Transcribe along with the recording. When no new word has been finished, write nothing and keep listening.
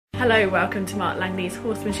Hello, welcome to Mark Langley's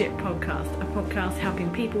Horsemanship Podcast, a podcast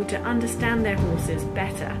helping people to understand their horses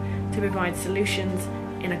better, to provide solutions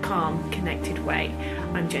in a calm, connected way.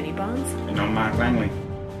 I'm Jenny Barnes. And I'm Mark Langley.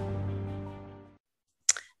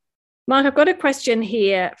 Mark, I've got a question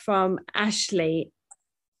here from Ashley,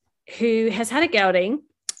 who has had a gelding,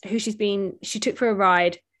 who she took for a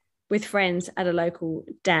ride with friends at a local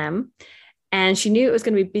dam. And she knew it was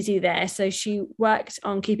going to be busy there, so she worked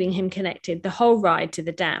on keeping him connected the whole ride to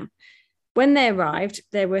the dam. When they arrived,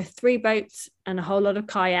 there were 3 boats and a whole lot of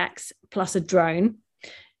kayaks, plus a drone.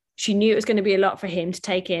 She knew it was going to be a lot for him to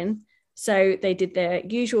take in, so they did their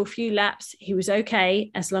usual few laps. He was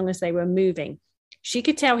okay as long as they were moving. She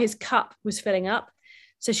could tell his cup was filling up,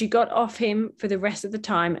 so she got off him for the rest of the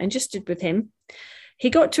time and just stood with him. He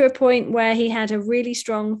got to a point where he had a really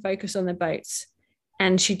strong focus on the boats,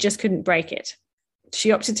 and she just couldn't break it.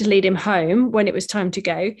 She opted to lead him home when it was time to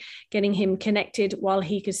go. Getting him connected while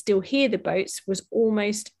he could still hear the boats was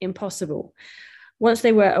almost impossible. Once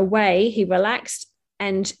they were away, he relaxed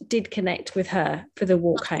and did connect with her for the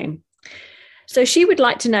walk home. So she would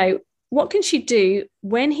like to know, what can she do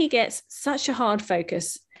when he gets such a hard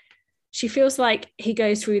focus? She feels like he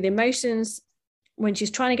goes through the motions when she's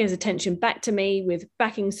trying to get his attention back to me with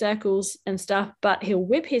backing circles and stuff, but he'll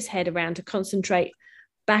whip his head around to concentrate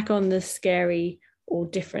back on the scary or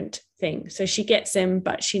different thing. So she gets him,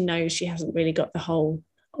 but she knows she hasn't really got the whole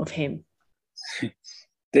of him.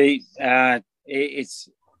 It's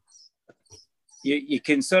you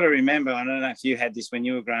can sort of remember, I don't know if you had this when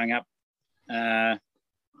you were growing up,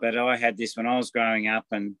 but I had this when I was growing up,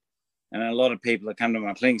 and a lot of people that come to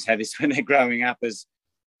my clinics have this when they're growing up, is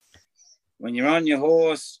when you're on your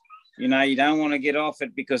horse, you know, you don't want to get off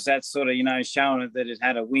it because that's sort of, you know, showing it that it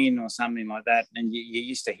had a win or something like that. And you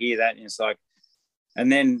used to hear that, and it's like, and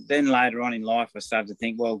then later on in life, I started to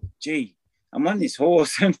think, well, gee, I'm on this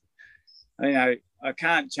horse and, you know, I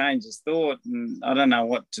can't change his thought and I don't know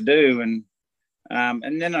what to do. And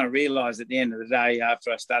then I realized at the end of the day, after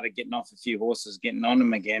I started getting off a few horses, getting on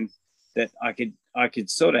them again, that I could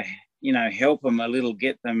sort of, you know, help them a little,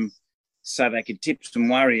 get them so they could tip some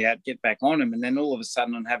worry out, get back on them, and then all of a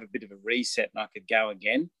sudden I'd have a bit of a reset and I could go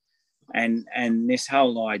again. And this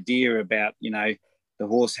whole idea about, you know, the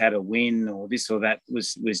horse had a win or this or that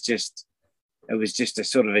was just a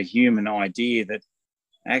sort of a human idea that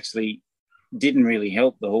actually didn't really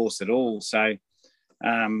help the horse at all. So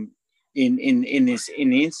in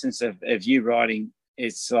the instance of you riding,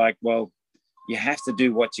 it's like, well, you have to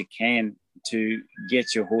do what you can to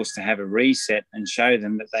get your horse to have a reset and show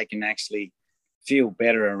them that they can actually feel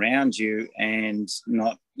better around you and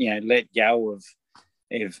not, you know, let go of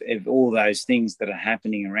all those things that are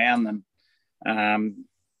happening around them.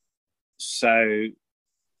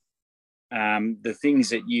 The things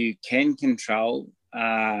that you can control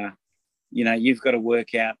are, you know, you've got to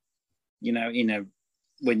work out, you know,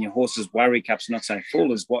 when your horse's worry cup's not so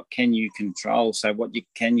full, is what can you control? So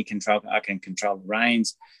can you control? I can control the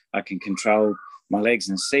reins, I can control my legs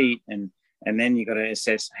and seat, and then you've got to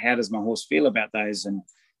assess, how does my horse feel about those? And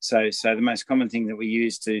so the most common thing that we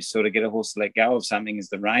use to sort of get a horse to let go of something is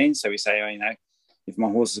the rein. So we say, oh, you know, if my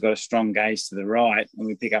horse has got a strong gaze to the right and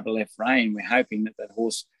we pick up a left rein, we're hoping that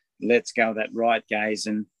horse lets go of that right gaze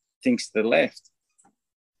and thinks to the left.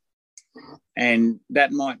 And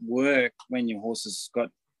that might work when your horse has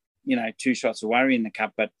got, you know, 2 shots of worry in the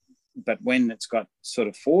cup, but when it's got sort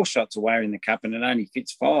of 4 shots of worry in the cup and it only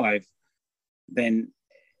fits 5, then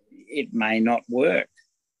it may not work.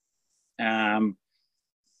 But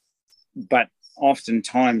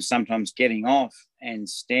oftentimes, sometimes getting off and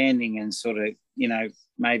standing and sort of, you know,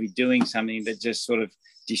 maybe doing something that just sort of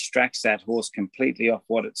distracts that horse completely off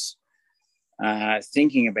what it's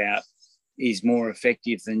thinking about is more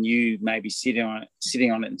effective than you maybe sitting on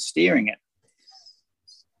it and steering it.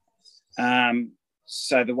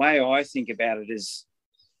 So the way I think about it is,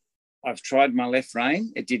 I've tried my left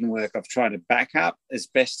rein, it didn't work. I've tried to back up as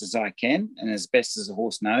best as I can and as best as the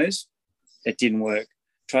horse knows, it didn't work.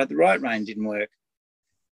 Tried the right rein, didn't work.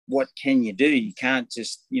 What can you do? You can't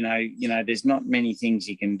just, you know, there's not many things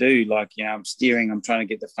you can do. Like, you know, I'm steering, I'm trying to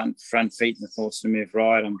get the front feet and the thoughts to move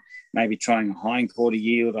right. I'm maybe trying a hind quarter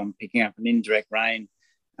yield. I'm picking up an indirect rein,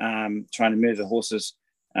 trying to move the horses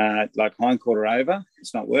like hind quarter over.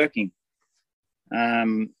 It's not working.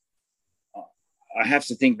 I have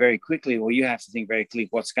to think very quickly, or you have to think very quickly,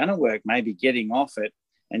 what's going to work. Maybe getting off it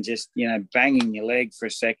and just, you know, banging your leg for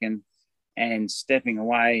a second and stepping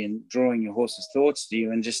away and drawing your horse's thoughts to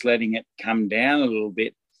you and just letting it come down a little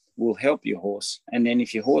bit will help your horse. And then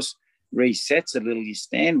if your horse resets a little, you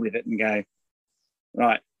stand with it and go,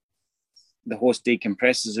 right, the horse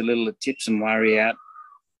decompresses a little, it tips some worry out,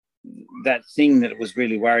 that thing that it was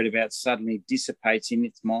really worried about suddenly dissipates in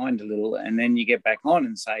its mind a little, and then you get back on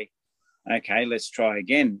and say, okay, let's try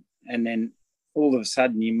again. And then all of a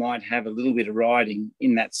sudden you might have a little bit of riding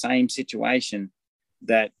in that same situation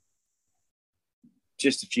that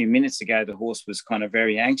just a few minutes ago the horse was kind of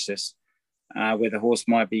very anxious, where the horse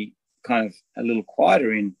might be kind of a little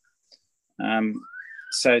quieter in.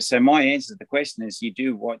 So my answer to the question is you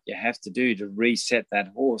do what you have to do to reset that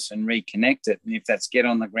horse and reconnect it. And if that's get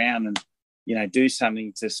on the ground and, you know, do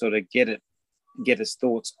something to sort of get its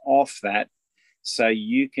thoughts off that, so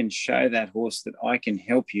you can show that horse that I can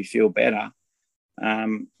help you feel better.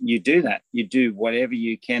 You do that. You do whatever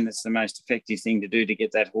you can. That's the most effective thing to do to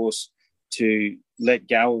get that horse to let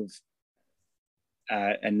go of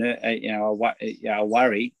a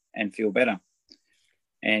worry and feel better.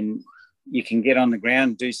 And you can get on the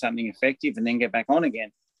ground, do something effective, and then get back on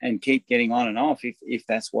again and keep getting on and off if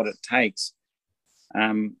that's what it takes.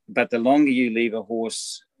 But the longer you leave a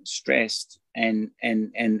horse stressed, and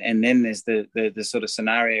then there's the sort of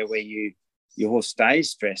scenario where your horse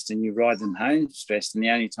stays stressed and you ride them home stressed, and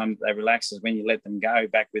the only time that they relax is when you let them go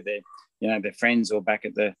back with their friends or back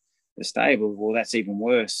at the stable. Well, that's even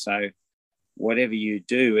worse. So whatever you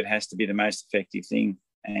do, it has to be the most effective thing.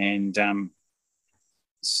 And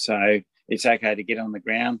so it's okay to get on the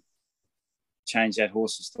ground, change that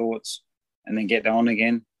horse's thoughts, and then get on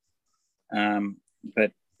again.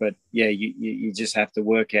 But yeah, you just have to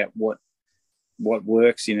work out what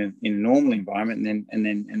works in a normal environment, and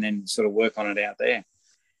then sort of work on it out there.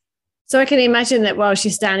 So I can imagine that while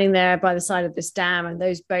she's standing there by the side of this dam and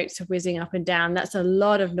those boats are whizzing up and down, that's a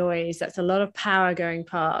lot of noise. That's a lot of power going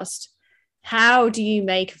past. How do you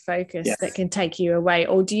make a focus that can take you away?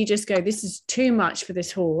 Or do you just go, this is too much for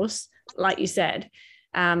this horse? Like you said,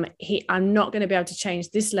 I'm not going to be able to change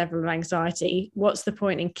this level of anxiety. What's the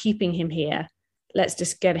point in keeping him here? Let's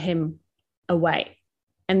just get him away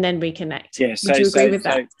and then reconnect. Yeah, Would you agree with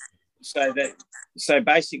that? So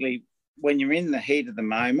basically, when you're in the heat of the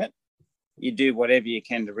moment, you do whatever you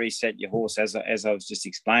can to reset your horse, as I was just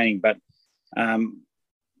explaining. But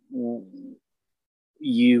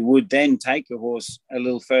you would then take your horse a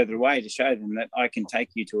little further away to show them that I can take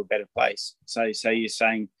you to a better place. So you're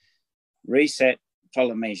saying, reset,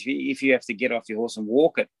 follow me. If you have to get off your horse and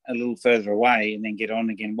walk it a little further away and then get on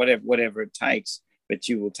again, whatever it takes, but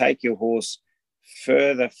you will take your horse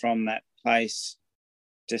further from that place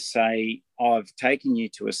to say, I've taken you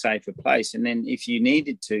to a safer place. And then if you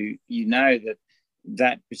needed to, you know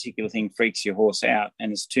that particular thing freaks your horse out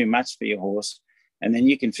and it's too much for your horse. And then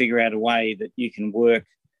you can figure out a way that you can work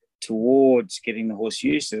towards getting the horse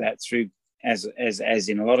used to that through, as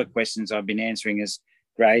in a lot of questions I've been answering, is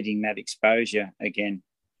grading that exposure again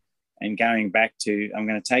and going back to, I'm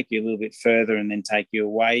going to take you a little bit further and then take you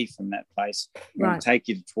away from that place. I'm going to take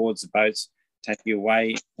you towards the boats, take you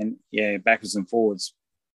away, and backwards and forwards.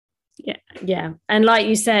 Yeah. And like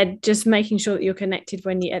you said, just making sure that you're connected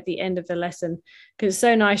when you at the end of the lesson, because it's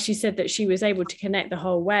so nice. She said that she was able to connect the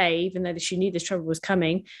whole way, even though she knew this trouble was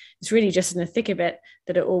coming. It's really just in the thick of it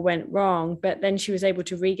that it all went wrong. But then she was able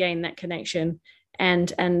to regain that connection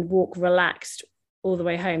and walk relaxed all the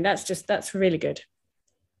way home. That's really good.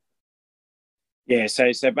 Yeah.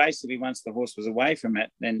 So basically, once the horse was away from it,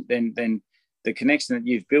 then the connection that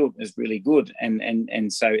you've built is really good,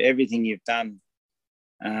 and so everything you've done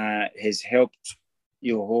has helped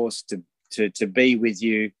your horse to be with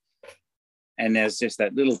you. And there's just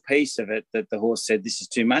that little piece of it that the horse said, this is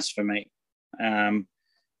too much for me.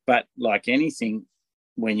 But like anything,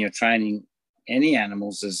 when you're training any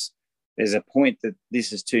animals, there's a point that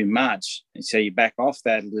this is too much. And so you back off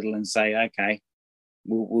that a little and say, okay,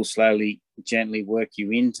 we'll slowly, gently work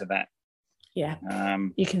you into that. Yeah.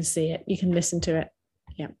 You can see it. You can listen to it.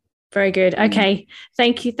 Yeah. Very good. Okay.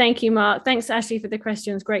 Thank you, Mark. Thanks, Ashley, for the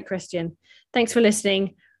questions. Great question. Thanks for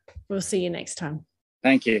listening. We'll see you next time.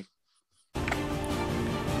 Thank you.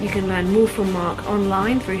 You can learn more from Mark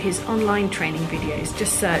online through his online training videos.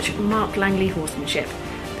 Just search Mark Langley Horsemanship.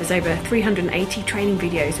 There's over 380 training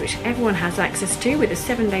videos, which everyone has access to with a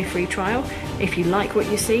 7-day free trial. If you like what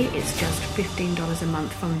you see, it's just $15 a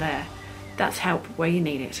month from there. That's help where you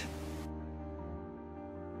need it.